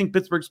gear, anything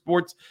Pittsburgh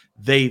sports,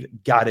 they've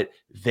got it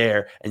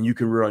there. And you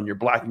can run your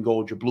black and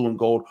gold, your blue and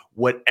gold,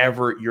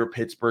 whatever your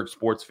Pittsburgh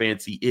sports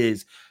fancy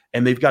is.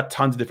 And they've got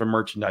tons of different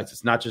merchandise.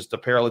 It's not just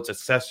apparel, it's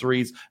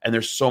accessories, and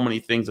there's so many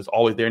things that's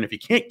always there. And if you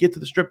can't get to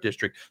the Strip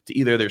District, to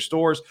either of their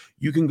stores,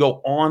 you can go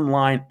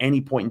online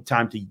any point in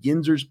time to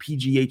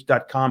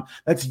yinzerspgh.com.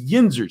 That's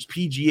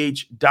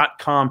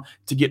yinzerspgh.com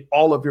to get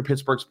all of your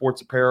Pittsburgh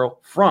sports apparel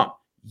from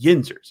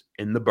Yinzers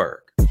in the Berg.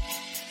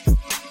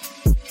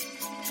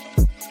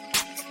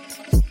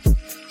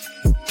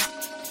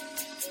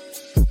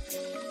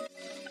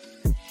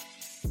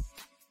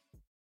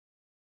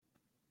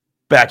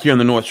 Back here on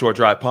the North Shore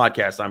Drive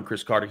podcast, I'm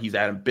Chris Carter. He's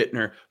Adam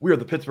Bittner. We are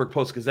the Pittsburgh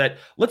Post-Gazette.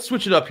 Let's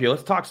switch it up here.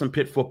 Let's talk some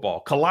Pitt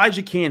football.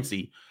 Calijah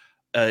Kancey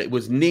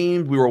was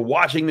named. We were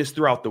watching this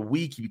throughout the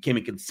week. He became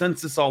a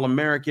consensus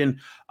All-American.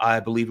 I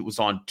believe it was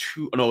on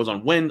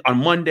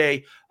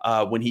Monday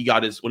when he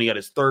got his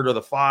third of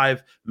the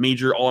 5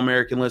 major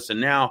All-American lists.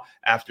 And now,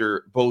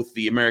 after both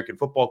the American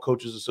Football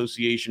Coaches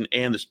Association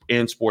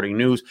and Sporting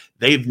News,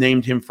 they've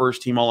named him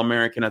first-team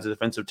All-American as a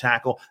defensive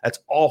tackle. That's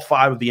all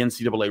 5 of the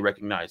NCAA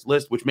recognized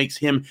list, which makes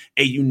him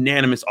a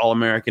unanimous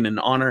All-American, an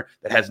honor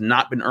that has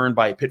not been earned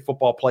by a Pitt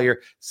football player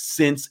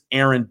since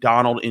Aaron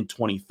Donald in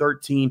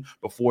 2013.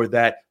 Before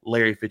that,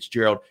 Larry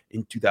Fitzgerald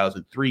in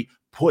 2003.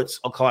 Puts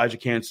Calijah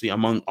Kancey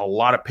among a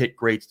lot of Pitt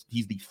greats.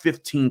 He's the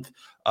 15th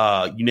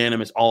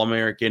unanimous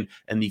All-American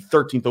and the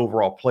 13th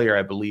overall player,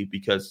 I believe,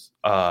 because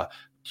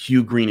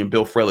Hugh Green and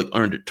Bill Frelick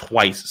earned it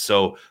twice.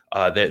 So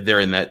they're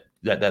in that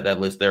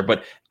list there.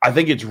 But I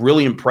think it's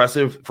really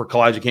impressive for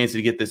Calijah Kancey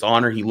to get this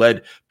honor. He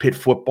led Pitt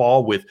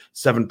football with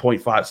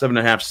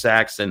 7.5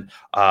 sacks and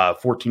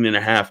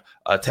 14.5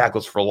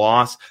 tackles for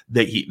loss.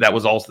 Pitt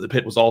was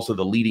also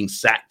the leading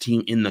sack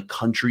team in the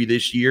country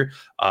this year.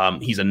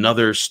 He's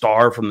another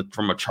star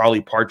from a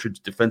Charlie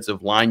Partridge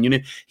defensive line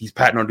unit. He's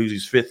Pat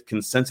Narduzzi's 5th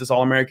consensus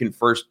All-American,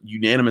 first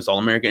unanimous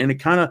All-American. And it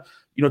kind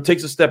of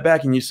takes a step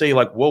back and you say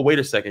like, whoa, wait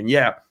a second.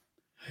 Yeah.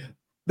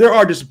 There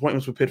are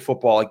disappointments with Pitt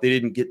football, like they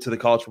didn't get to the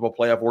college football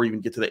playoff or even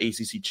get to the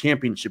ACC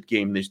championship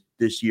game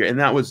this year, and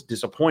that was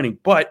disappointing.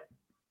 But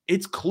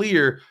it's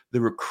clear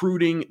the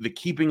recruiting, the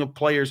keeping of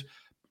players,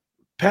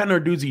 Pat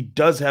Narduzzi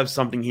does have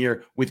something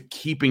here with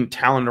keeping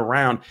talent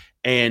around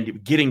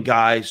and getting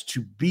guys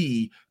to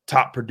be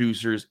top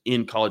producers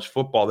in college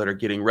football that are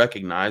getting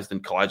recognized,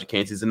 and Calijah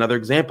Kancey is another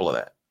example of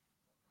that.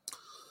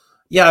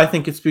 Yeah, I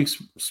think it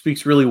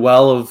speaks really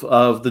well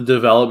of the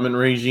development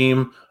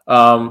regime.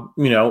 I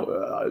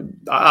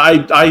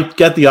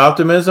get the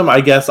optimism.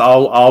 I guess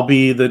I'll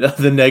be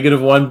the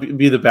negative one,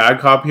 be the bad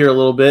cop here a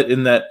little bit,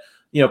 in that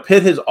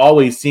Pitt has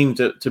always seemed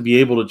to be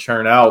able to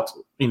churn out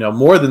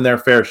more than their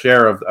fair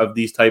share of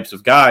these types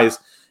of guys,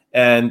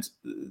 and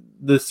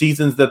the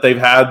seasons that they've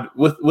had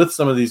with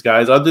some of these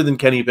guys, other than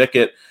Kenny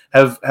Pickett,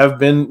 have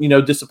been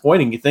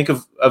disappointing. You think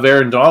of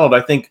Aaron Donald. I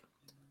think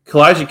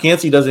Calijah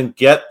Kancey doesn't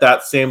get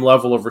that same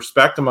level of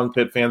respect among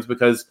Pitt fans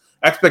because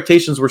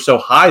expectations were so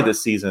high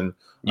this season.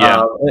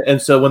 Yeah.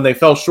 And so when they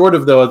fell short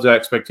of those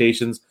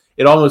expectations,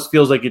 it almost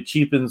feels like it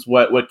cheapens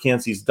what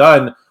Kancey's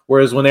done.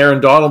 Whereas when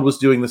Aaron Donald was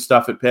doing the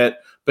stuff at Pitt,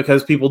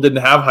 because people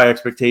didn't have high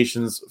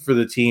expectations for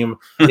the team,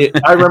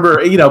 I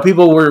remember,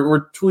 people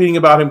were tweeting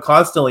about him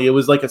constantly. It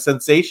was like a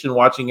sensation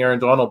watching Aaron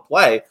Donald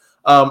play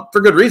for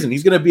good reason.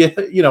 He's going to be, an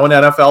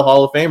NFL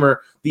Hall of Famer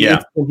the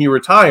instant he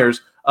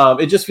retires.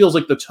 It just feels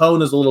like the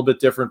tone is a little bit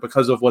different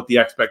because of what the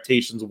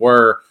expectations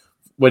were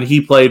when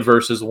he played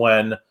versus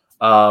when,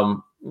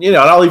 and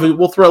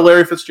we'll throw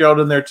Larry Fitzgerald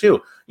in there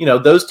too.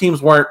 Those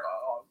teams weren't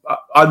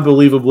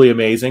unbelievably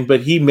amazing,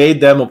 but he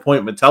made them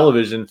appointment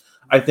television.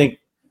 I think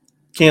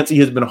Kancey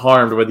has been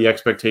harmed by the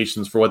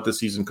expectations for what this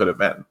season could have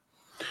been.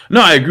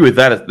 No, I agree with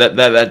that.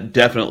 That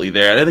definitely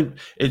there. And I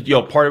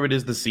think part of it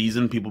is the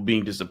season, people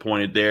being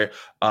disappointed there.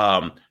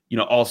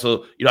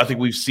 Also, I think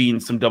we've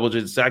seen some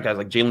double-digit sack guys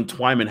like Jalen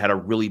Twyman had a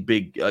really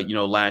big,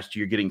 last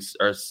year getting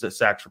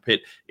sacks for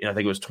Pitt. And I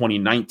think it was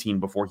 2019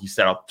 before he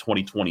set out the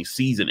 2020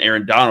 season.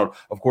 Aaron Donald,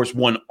 of course,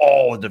 won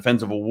all the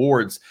defensive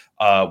awards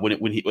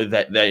when he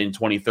in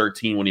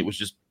 2013 when it was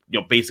just.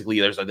 Basically,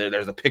 there's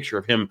a picture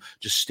of him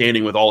just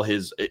standing with all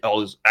his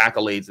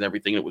accolades and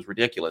everything. It was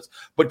ridiculous.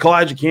 But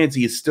Calijah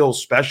Kancey is still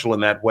special in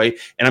that way.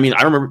 And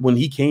I remember when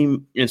he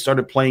came and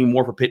started playing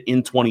more for Pitt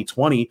in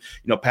 2020.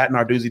 Pat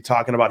Narduzzi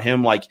talking about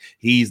him like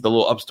he's the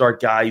little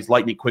upstart guy. He's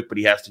lightning quick, but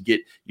he has to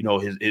get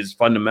his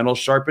fundamentals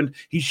sharpened.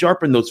 He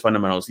sharpened those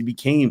fundamentals. He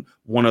became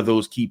one of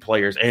those key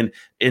players. And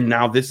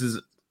now this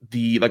is.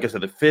 Like I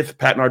said, the 5th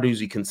Pat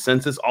Narduzzi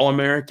consensus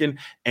All-American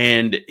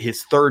and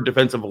his 3rd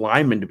defensive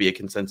lineman to be a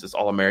consensus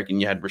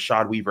All-American. You had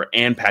Rashad Weaver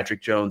and Patrick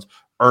Jones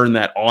earn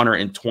that honor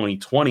in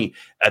 2020.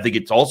 I think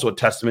it's also a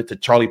testament to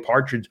Charlie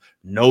Partridge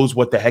knows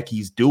what the heck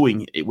he's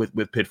doing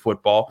with Pitt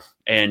football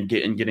and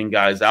getting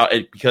guys out.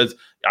 Because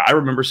I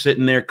remember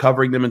sitting there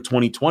covering them in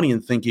 2020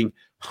 and thinking,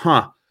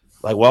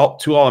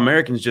 2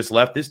 All-Americans just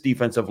left. This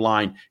defensive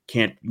line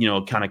can't,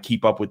 kind of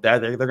keep up with that.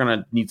 They're going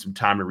to need some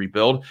time to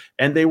rebuild.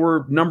 And they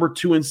were number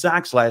 2 in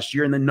sacks last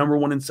year and then number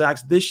 1 in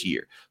sacks this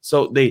year.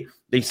 So they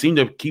seem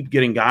to keep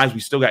getting guys. We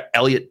still got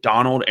Elliott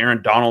Donald,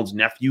 Aaron Donald's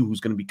nephew,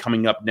 who's going to be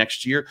coming up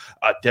next year.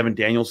 Devin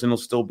Danielson will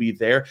still be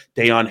there.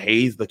 Dayon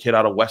Hayes, the kid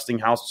out of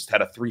Westinghouse, just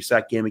had a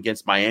 3-sack game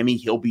against Miami.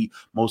 He'll be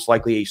most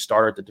likely a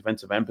starter at the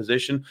defensive end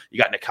position. You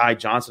got Nakai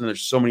Johnson, and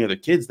there's so many other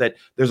kids that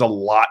there's a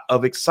lot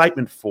of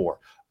excitement for.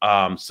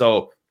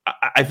 So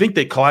I think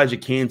that Calijah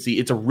Kancey,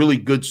 it's a really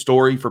good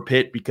story for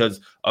Pitt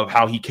because of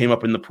how he came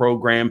up in the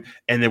program.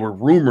 And there were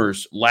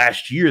rumors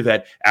last year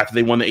that after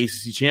they won the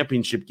ACC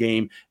championship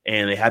game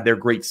and they had their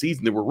great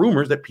season, there were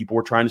rumors that people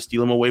were trying to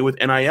steal him away with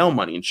NIL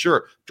money. And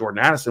sure,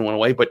 Jordan Addison went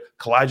away, but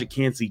Calijah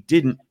Kancey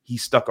didn't. He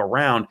stuck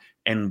around,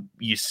 and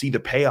you see the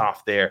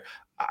payoff there.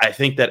 I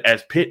think that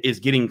as Pitt is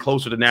getting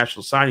closer to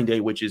National Signing Day,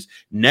 which is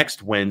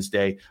next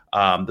Wednesday,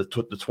 the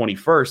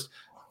 21st,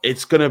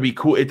 it's going to be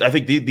cool. I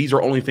think these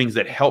are only things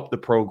that help the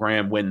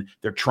program when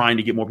they're trying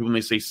to get more people. And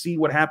they say, see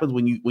what happens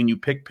when you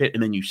pick Pitt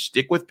and then you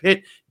stick with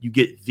Pitt, you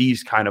get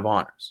these kind of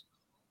honors.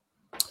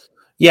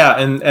 Yeah,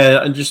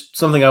 and just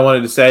something I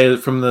wanted to say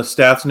from the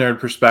stats nerd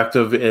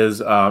perspective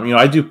is,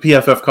 I do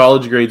PFF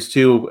college grades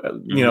too,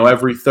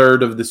 every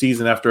third of the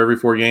season after every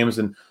 4 games.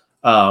 And,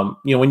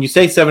 when you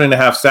say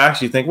 7.5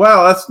 sacks, you think,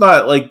 well, that's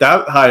not like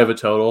that high of a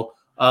total.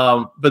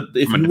 But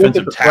if you look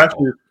at the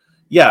pressure,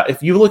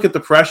 if you look at the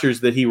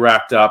pressures that he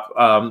racked up,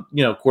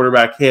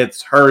 quarterback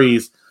hits,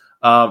 hurries,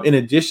 in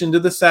addition to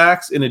the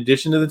sacks, in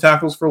addition to the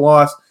tackles for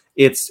loss,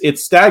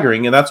 it's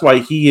staggering. And that's why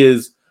he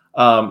is,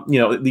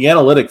 the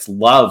analytics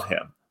love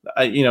him.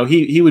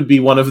 He would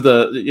be one of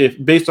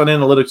if based on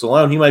analytics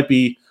alone, he might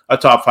be a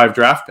top 5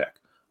 draft pick.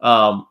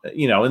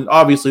 And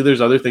obviously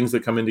there's other things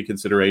that come into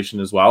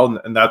consideration as well.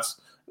 And that's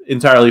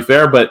entirely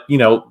fair, but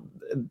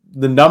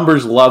the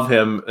numbers love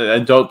him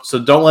and don't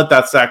let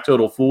that sack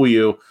total fool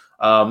you.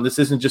 This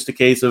isn't just a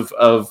case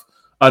of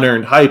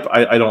unearned hype.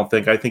 I don't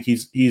think. I think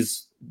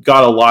he's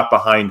got a lot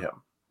behind him.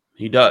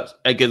 He does.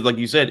 Because like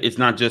you said, it's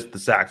not just the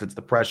sacks, it's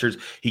the pressures.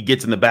 He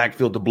gets in the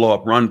backfield to blow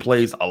up run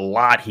plays a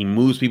lot. He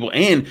moves people,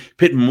 and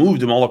Pitt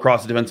moved him all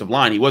across the defensive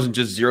line. He wasn't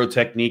just 0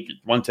 technique,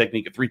 1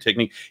 technique, or 3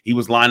 technique. He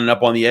was lining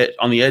up on the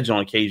edge on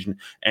occasion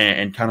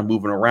and kind of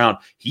moving around.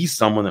 He's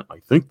someone that I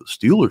think the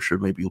Steelers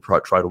should maybe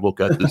try to look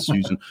at this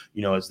season,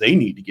 as they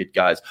need to get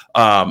guys.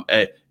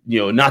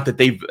 Not that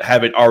they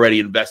haven't already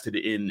invested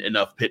in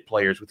enough Pitt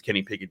players with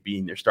Kenny Pickett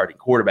being their starting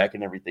quarterback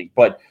and everything,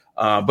 but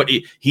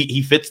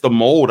he fits the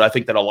mold. I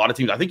think that a lot of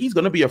teams. I think he's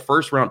going to be a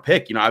first-round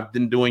pick. I've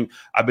been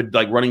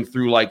like running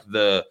through like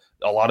a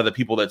lot of the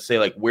people that say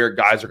like where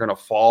guys are going to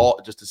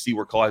fall just to see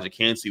where Calijah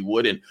Kancey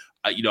would, and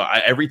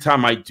every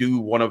time I do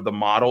one of the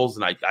models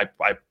and I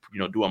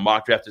do a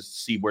mock draft just to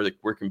see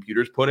where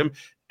computers put him.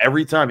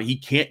 Every time he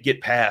can't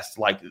get past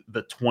like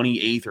the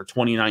 28th or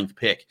 29th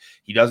pick.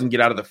 He doesn't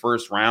get out of the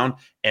first round.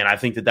 And I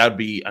think that would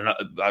be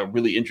a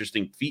really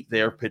interesting feat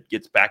there. Pitt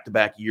gets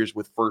back-to-back years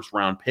with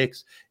first-round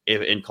picks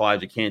in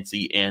Calijah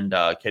Kancey and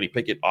Kenny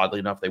Pickett. Oddly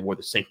enough, they wore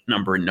the same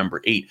number in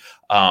number 8.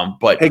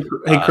 But Hey,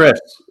 Chris,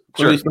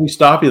 sure. Let me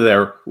stop you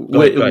there.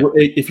 Go ahead.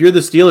 If you're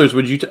the Steelers,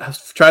 would you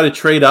try to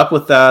trade up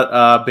with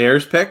that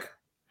Bears pick?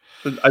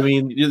 I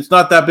mean, it's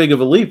not that big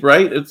of a leap,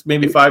 right? It's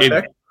maybe 5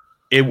 picks.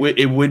 It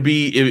would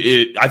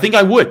be. I think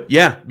I would,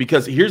 yeah.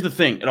 Because here's the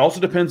thing: it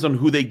also depends on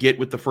who they get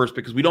with the first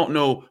pick, because we don't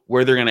know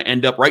where they're going to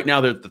end up. Right now,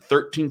 they're at the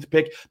 13th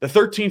pick. The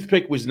 13th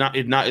pick is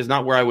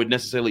not where I would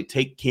necessarily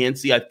take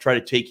Kancey. I'd try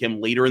to take him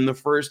later in the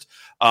first.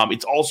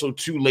 It's also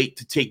too late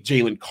to take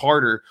Jalen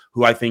Carter,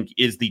 who I think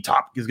is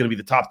going to be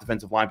the top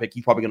defensive line pick.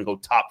 He's probably going to go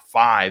top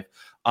 5.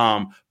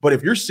 But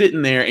if you're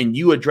sitting there and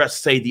you address,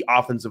 say, the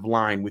offensive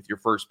line with your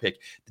first pick,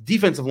 the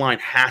defensive line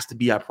has to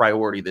be a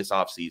priority this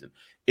offseason.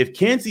 If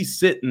Kancey's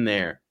sitting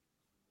there,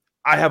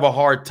 I have a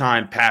hard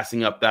time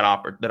passing up that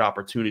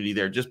opportunity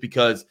there, just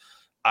because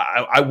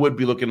I would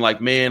be looking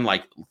like, man,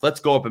 like, let's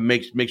go up and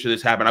make sure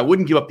this happens. I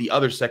wouldn't give up the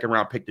other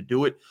second-round pick to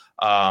do it,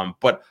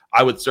 but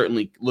I would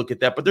certainly look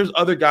at that. But there's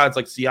other guys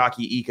like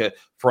Siaki Ika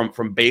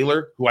from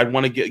Baylor who I'd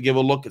want to give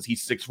a look, because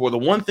he's 6'4". The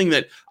one thing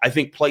that I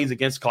think plays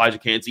against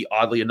Calijah Kancey,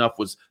 oddly enough,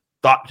 was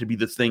thought to be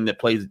this thing that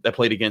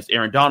played against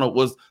Aaron Donald,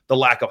 was the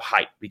lack of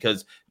height,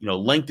 because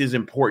length is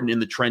important in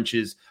the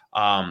trenches.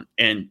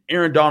 And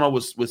Aaron Donald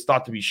was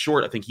thought to be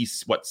short. I think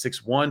he's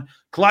 6'1".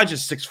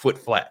 Calijah's 6 foot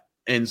flat,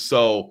 and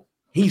so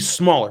he's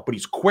smaller, but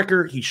he's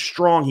quicker. He's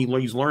strong.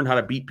 He's learned how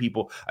to beat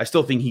people. I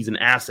still think he's an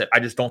asset. I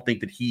just don't think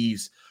that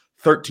he's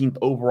 13th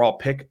overall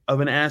pick of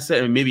an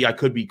asset, and maybe I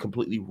could be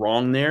completely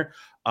wrong there.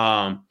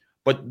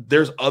 But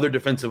there's other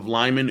defensive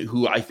linemen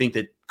who I think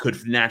that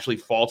could naturally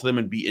fall to them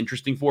and be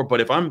interesting for. But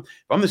if I'm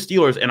the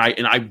Steelers and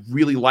I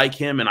really like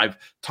him, and I've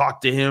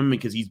talked to him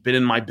because he's been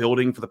in my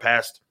building for the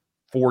past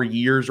 4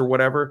 years or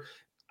whatever,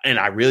 and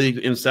I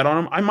really am set on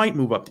him, I might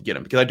move up to get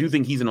him, because I do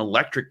think he's an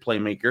electric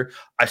playmaker.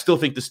 I still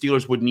think the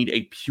Steelers would need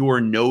a pure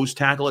nose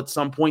tackle at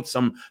some point,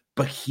 some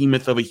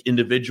behemoth of an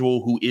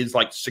individual who is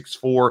like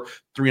 6'4",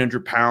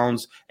 300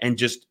 pounds, and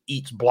just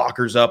eats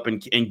blockers up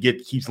and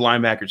keeps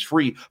linebackers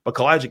free. But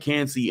Calijah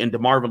Kancey and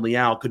DeMarvin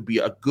Leal could be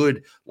a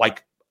good,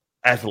 like,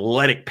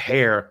 athletic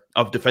pair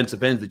of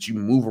defensive ends that you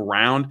move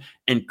around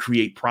and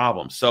create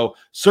problems. So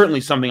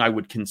certainly something I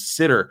would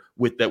consider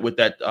with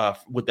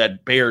that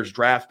Bears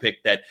draft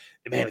pick. That,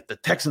 man, if the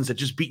Texans had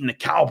just beaten the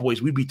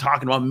Cowboys, we'd be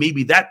talking about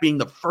maybe that being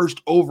the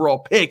first overall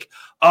pick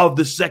of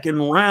the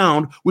second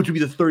round, which would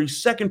be the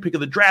 32nd pick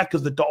of the draft,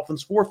 because the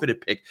Dolphins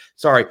forfeited pick.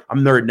 Sorry, I'm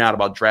nerding out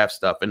about draft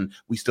stuff, and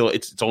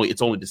it's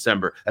only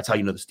December. That's how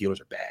you know the Steelers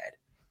are bad.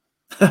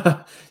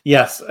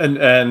 Yes,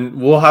 and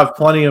we'll have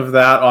plenty of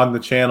that on the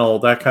channel,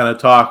 that kind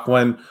of talk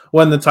when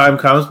the time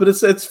comes. But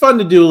it's fun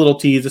to do a little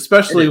tease,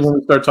 especially when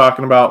we start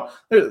talking about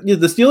the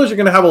Steelers are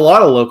going to have a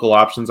lot of local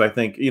options. I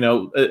think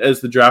as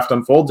the draft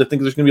unfolds, I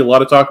think there's going to be a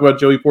lot of talk about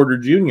Joey Porter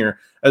Jr.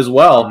 as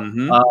well.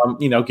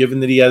 Mm-hmm.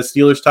 Given that he has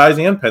Steelers ties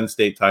and Penn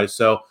State ties,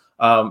 so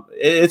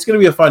it's going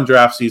to be a fun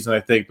draft season, I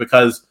think,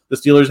 because the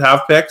Steelers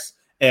have picks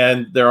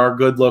and there are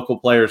good local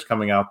players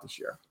coming out this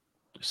year.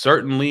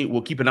 Certainly,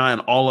 we'll keep an eye on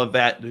all of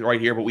that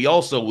right here, but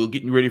we'll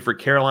get you ready for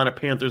Carolina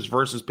Panthers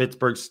versus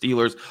Pittsburgh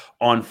Steelers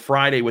on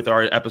Friday with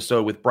our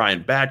episode with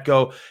Brian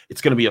Batko. It's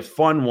going to be a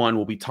fun one.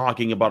 We'll be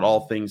talking about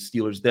all things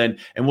Steelers then,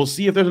 and we'll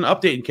see if there's an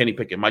update in Kenny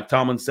Pickett. Mike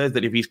Tomlin says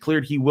that if he's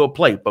cleared, he will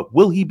play, but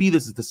will he be?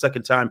 This is the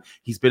second time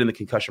he's been in the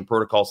concussion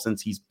protocol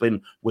since he's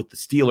been with the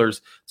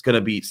Steelers. It's going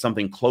to be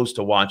something close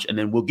to watch, and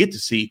then we'll get to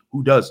see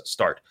who does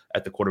start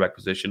at the quarterback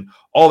position.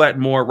 All that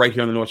and more right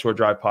here on the North Shore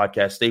Drive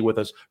podcast. Stay with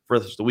us for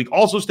the rest of the week.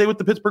 Also, stay with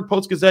the Pittsburgh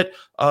Post-Gazette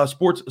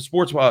sports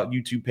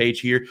YouTube page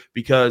here,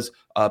 because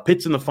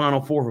Pitt's in the Final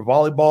Four for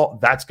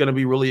volleyball. That's going to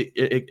be really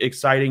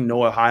exciting.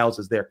 Noah Hiles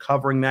is there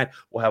covering that.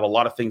 We'll have a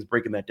lot of things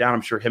breaking that down. I'm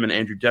sure him and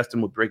Andrew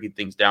Destin will be breaking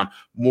things down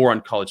more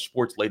on college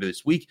sports later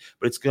this week,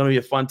 but it's going to be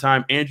a fun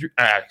time.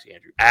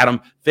 Adam,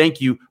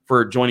 thank you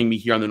for joining me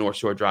here on the North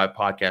Shore Drive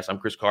podcast. I'm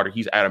Chris Carter.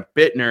 He's Adam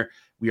Bittner.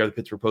 We are the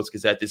Pittsburgh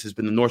Post-Gazette. This has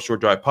been the North Shore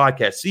Drive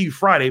podcast. See you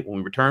Friday when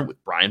we return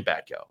with Brian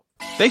Batko.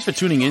 Thanks for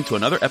tuning in to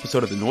another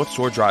episode of the North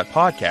Shore Drive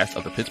podcast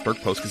of the Pittsburgh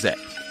Post-Gazette.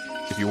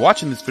 If you're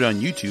watching this video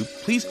on YouTube,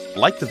 please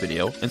like the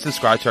video and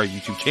subscribe to our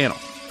YouTube channel.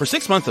 For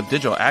 6 months of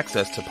digital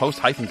access to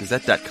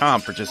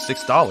post-gazette.com for just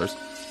 $6,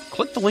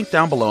 click the link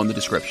down below in the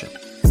description.